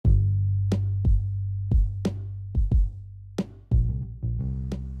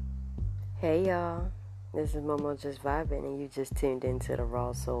Hey y'all, this is Momo Just Vibing, and you just tuned into the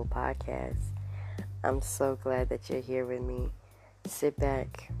Raw Soul Podcast. I'm so glad that you're here with me. Sit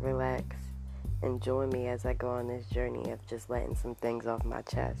back, relax, and join me as I go on this journey of just letting some things off my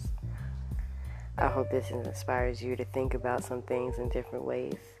chest. I hope this inspires you to think about some things in different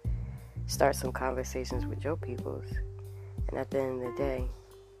ways, start some conversations with your peoples, and at the end of the day,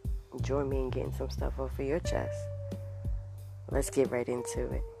 join me in getting some stuff off of your chest. Let's get right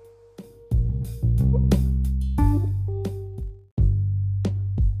into it.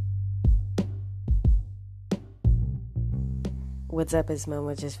 What's up, it's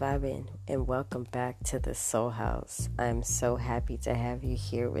Momo Just Vibing, and welcome back to the Soul House. I'm so happy to have you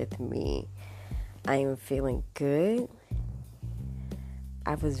here with me. I am feeling good.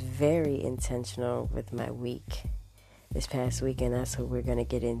 I was very intentional with my week this past week, and that's what we're going to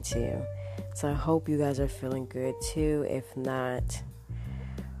get into. So I hope you guys are feeling good too. If not,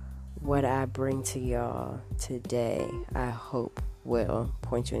 what I bring to y'all today, I hope will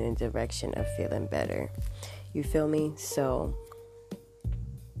point you in the direction of feeling better. You feel me? So,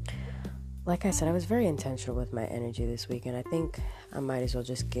 like I said, I was very intentional with my energy this week, and I think I might as well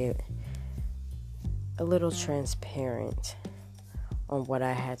just get a little transparent on what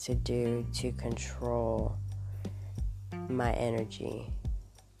I had to do to control my energy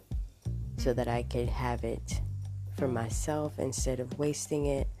so that I could have it for myself instead of wasting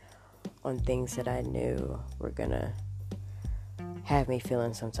it on things that I knew were gonna have me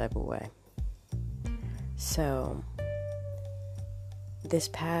feeling some type of way. So, this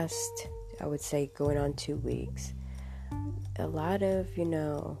past, I would say, going on 2 weeks, a lot of,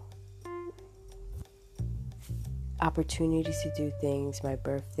 opportunities to do things. My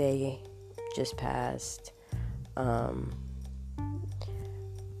birthday just passed. I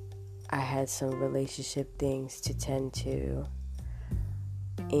had some relationship things to tend to,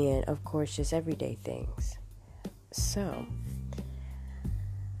 and of course, just everyday things. So,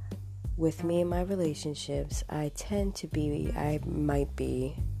 with me and my relationships, I might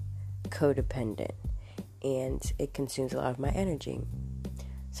be codependent, and it consumes a lot of my energy.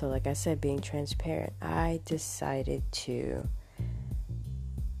 So like I said, being transparent, I decided to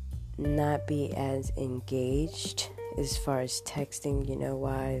not be as engaged as far as texting,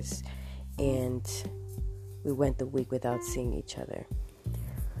 wise, and we went the week without seeing each other,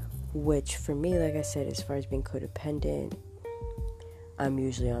 which for me, like I said, as far as being codependent, I'm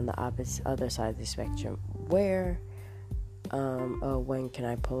usually on the other side of the spectrum, where when can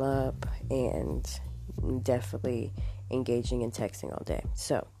I pull up, and definitely engaging in texting all day.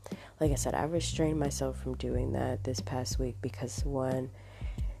 So, like I said, I restrained myself from doing that this past week because, one,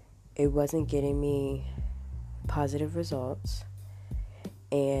 it wasn't getting me positive results,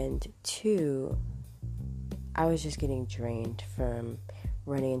 and two, I was just getting drained from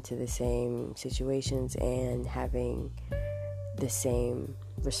running into the same situations and having the same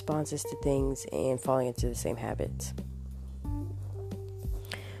responses to things and falling into the same habits.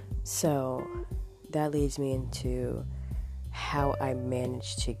 So that leads me into how I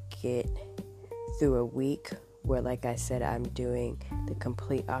managed to get through a week where, like I said, I'm doing the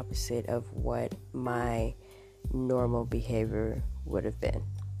complete opposite of what my normal behavior would have been.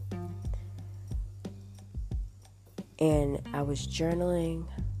 And I was journaling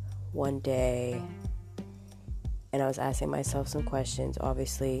one day, and I was asking myself some questions,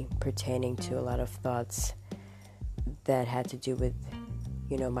 obviously pertaining to a lot of thoughts that had to do with,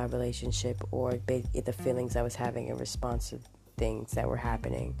 my relationship or the feelings I was having in response to things that were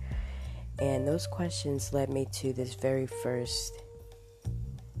happening. And those questions led me to this very first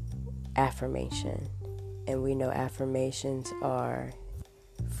affirmation. And we know affirmations are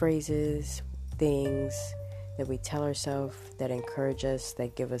phrases, things that we tell ourselves that encourage us,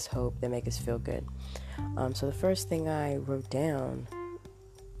 that give us hope, that make us feel good. So the first thing I wrote down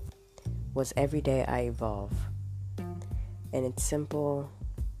was, every day I evolve. And it's simple.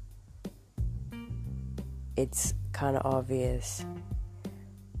 It's kind of obvious,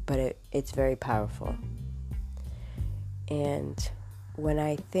 but it's very powerful. And when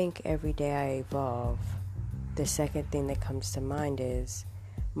I think every day I evolve, the second thing that comes to mind is,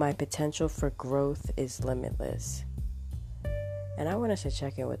 my potential for growth is limitless. And I want us to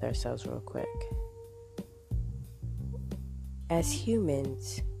check in with ourselves real quick. As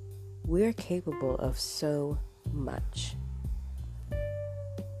humans, we're capable of so much.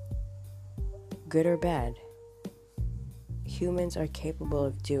 Good or bad, humans are capable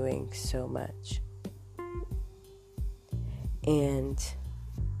of doing so much. And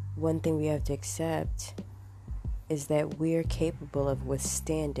one thing we have to accept is that we're capable of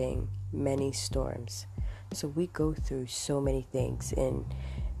withstanding many storms. So we go through so many things, and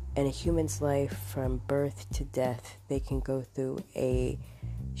In a human's life, from birth to death, they can go through a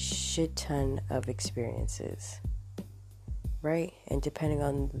shit ton of experiences, right? And depending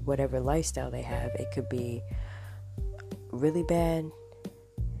on whatever lifestyle they have, it could be really bad,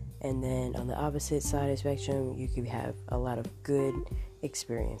 and then on the opposite side of the spectrum, you could have a lot of good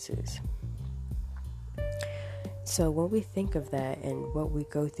experiences. So when we think of that and what we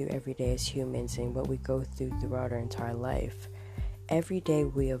go through every day as humans and what we go through throughout our entire life, every day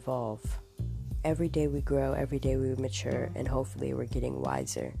we evolve. Every day we grow, every day we mature, and hopefully we're getting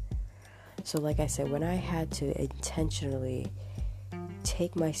wiser. So like I said, when I had to intentionally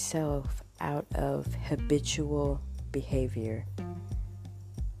take myself out of habitual behavior,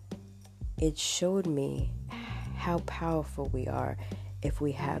 it showed me how powerful we are if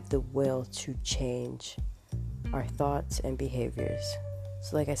we have the will to change our thoughts and behaviors.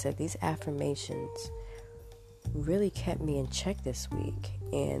 So like I said, these affirmations really kept me in check this week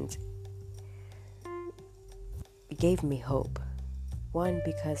and gave me hope. One,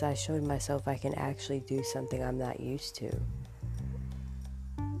 because I showed myself I can actually do something I'm not used to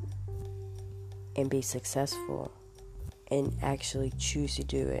and be successful and actually choose to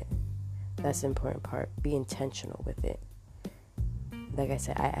do it. That's the important part. Be intentional with it. Like I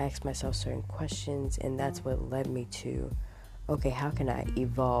said, I asked myself certain questions, and that's what led me to, okay, how can I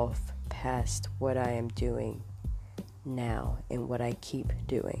evolve past what I am doing now and what I keep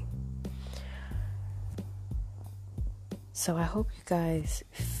doing? So I hope you guys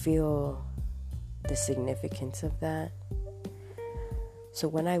feel the significance of that. So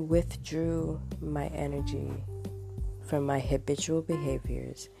when I withdrew my energy from my habitual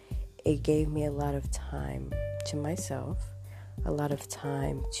behaviors, it gave me a lot of time to myself, a lot of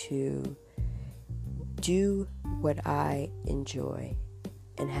time to do what I enjoy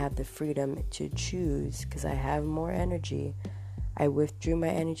and have the freedom to choose, because I have more energy. I withdrew my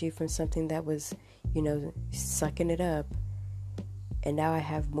energy from something that was, sucking it up, and now I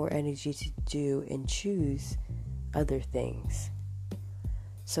have more energy to do and choose other things.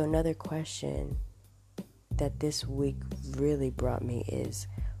 So another question that this week really brought me is,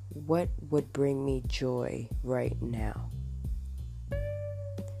 what would bring me joy right now?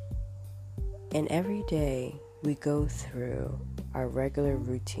 And every day we go through our regular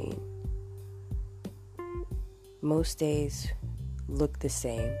routine. Most days look the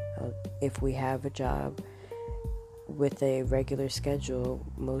same. If we have a job with a regular schedule,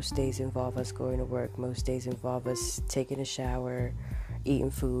 most days involve us going to work. Most days involve us taking a shower,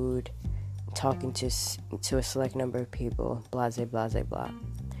 eating food, talking to a select number of people, blase, blase, blah.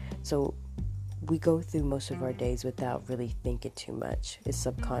 So we go through most of our days without really thinking too much. It's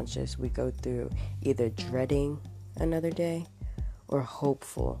subconscious. We go through either dreading another day or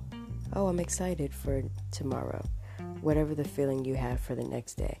hopeful. Oh, I'm excited for tomorrow. Whatever the feeling you have for the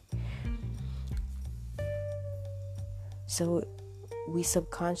next day. So we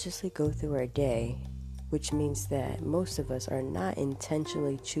subconsciously go through our day, which means that most of us are not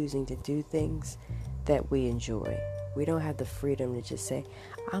intentionally choosing to do things that we enjoy. We don't have the freedom to just say,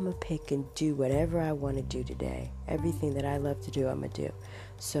 I'm going to pick and do whatever I want to do today. Everything that I love to do, I'm going to do.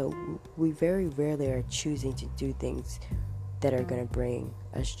 So we very rarely are choosing to do things that are going to bring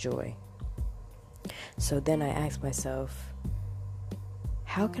us joy. So then I ask myself,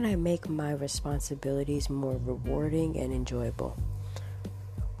 how can I make my responsibilities more rewarding and enjoyable?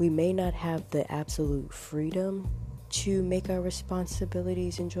 We may not have the absolute freedom to make our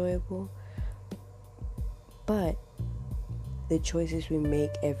responsibilities enjoyable, but the choices we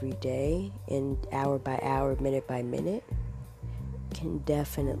make every day and hour by hour, minute by minute can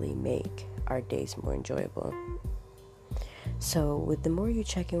definitely make our days more enjoyable. So with the more you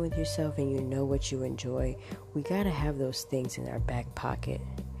check in with yourself and you know what you enjoy, we gotta have those things in our back pocket.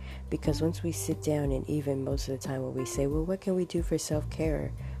 Because once we sit down, and even most of the time when we say, well, what can we do for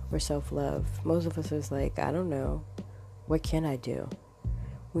self-care or self-love? Most of us is like, I don't know. What can I do?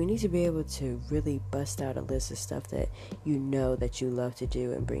 We need to be able to really bust out a list of stuff that you know that you love to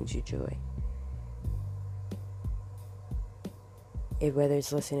do and brings you joy. Whether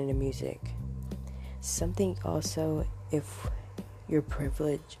it's listening to music. Something also, if you're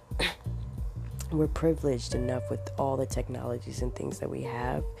privileged, we're privileged enough with all the technologies and things that we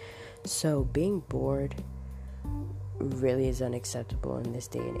have. So being bored really is unacceptable in this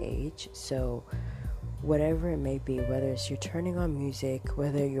day and age. So whatever it may be, whether it's you're turning on music,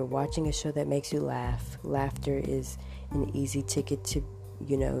 whether you're watching a show that makes you laugh, laughter is an easy ticket to,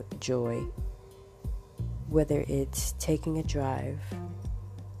 joy. Whether it's taking a drive,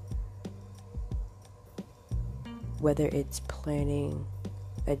 whether it's planning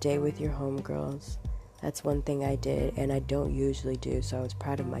a day with your homegirls, That's one thing I did, and I don't usually do, so I was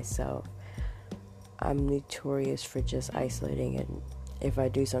proud of myself. I'm notorious for just isolating, and if I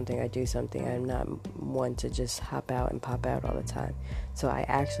do something, I do something. I'm not one to just hop out and pop out all the time. So I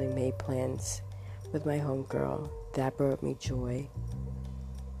actually made plans with my homegirl. That brought me joy.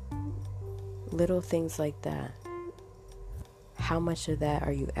 Little things like that. How much of that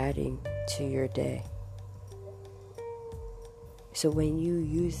are you adding to your day? So when you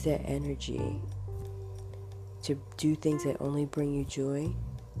use that energy to do things that only bring you joy,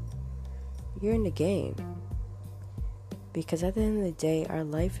 you're in the game. Because at the end of the day, our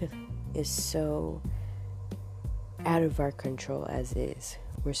life is so out of our control as is.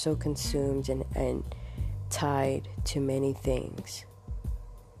 We're so consumed and tied to many things.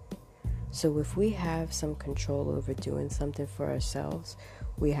 So if we have some control over doing something for ourselves,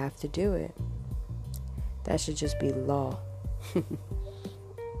 we have to do it. That should just be law.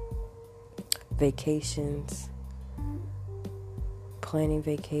 Vacations, planning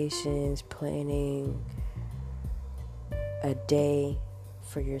a day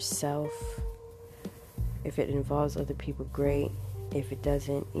for yourself. If it involves other people, great. If it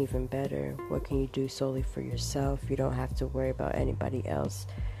doesn't, even better. What can you do solely for yourself? You don't have to worry about anybody else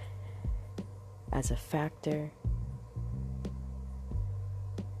as a factor.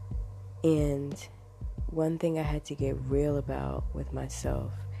 And one thing I had to get real about with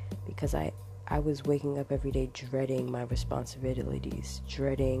myself, because I was waking up every day dreading my responsibilities,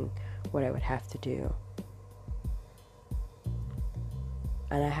 dreading what I would have to do.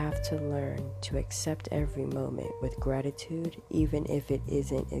 And I have to learn to accept every moment with gratitude, even if it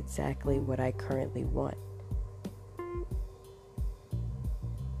isn't exactly what I currently want.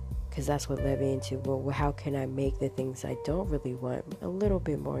 Because that's what led me into, well, how can I make the things I don't really want a little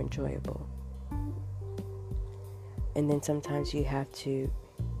bit more enjoyable? And then sometimes you have to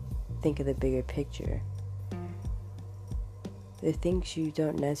think of the bigger picture. The things you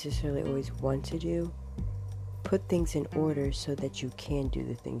don't necessarily always want to do, put things in order so that you can do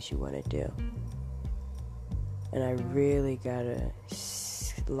the things you want to do. And I really gotta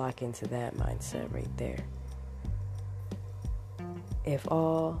lock into that mindset right there. If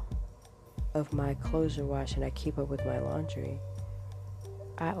all of my clothes are washed and I keep up with my laundry,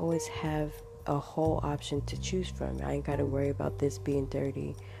 I always have a whole option to choose from. I ain't gotta worry about this being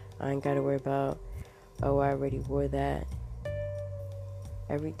dirty. I ain't gotta worry about, oh, I already wore that.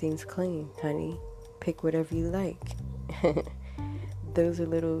 Everything's clean, honey. Pick whatever you like. Those are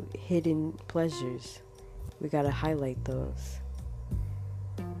little hidden pleasures. We gotta highlight those.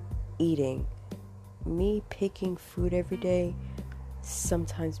 Eating. Me picking food every day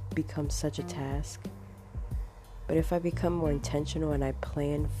sometimes becomes such a task. But if I become more intentional and I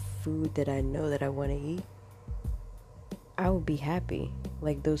plan food that I know that I want to eat, I will be happy.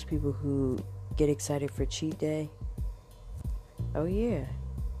 Like those people who get excited for cheat day. Oh yeah.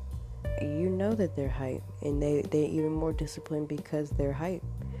 You know that they're hype, and they're even more disciplined because they're hype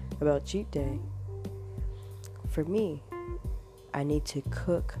about cheat day. For me, I need to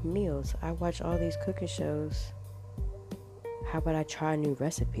cook meals. I watch all these cooking shows. How about I try a new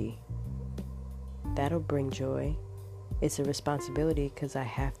recipe? That'll bring joy. It's a responsibility because I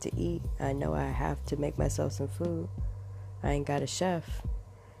have to eat. I know I have to make myself some food. I ain't got a chef,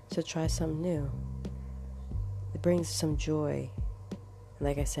 so try something new. It brings some joy.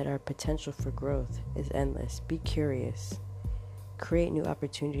 Like I said, our potential for growth is endless. Be curious. Create new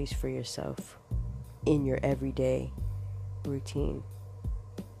opportunities for yourself in your everyday routine.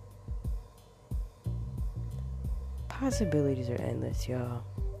 Possibilities are endless, y'all.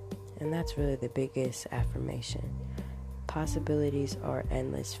 And that's really the biggest affirmation. Possibilities are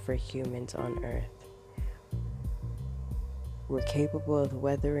endless for humans on Earth. We're capable of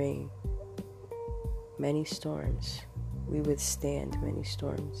weathering many storms. We withstand many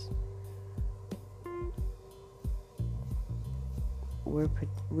storms.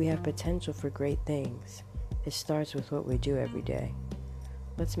 We have potential for great things. It starts with what we do every day.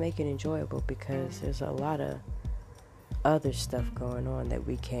 Let's make it enjoyable because there's a lot of other stuff going on that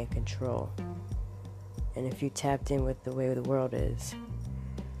we can't control. And if you tapped in with the way the world is,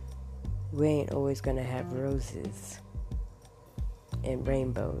 we ain't always gonna have roses and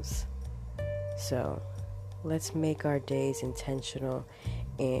rainbows. So let's make our days intentional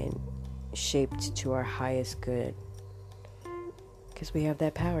and shaped to our highest good. Because we have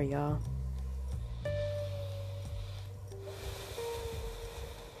that power, y'all.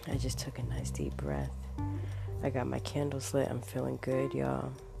 I just took a nice deep breath. I got my candles lit. I'm feeling good,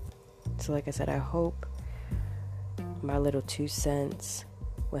 y'all. So like I said, I hope my little 2 cents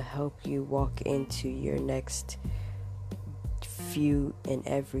will help you walk into your next few and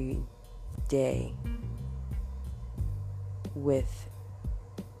every day with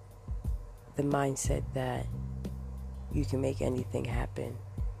the mindset that you can make anything happen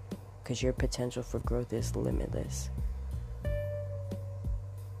because your potential for growth is limitless.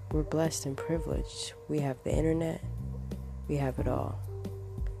 We're blessed and privileged. We have the internet. We have it all.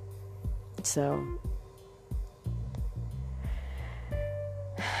 So,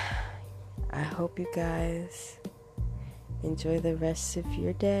 I hope you guys enjoy the rest of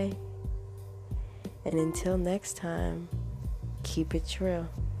your day. And until next time, keep it real.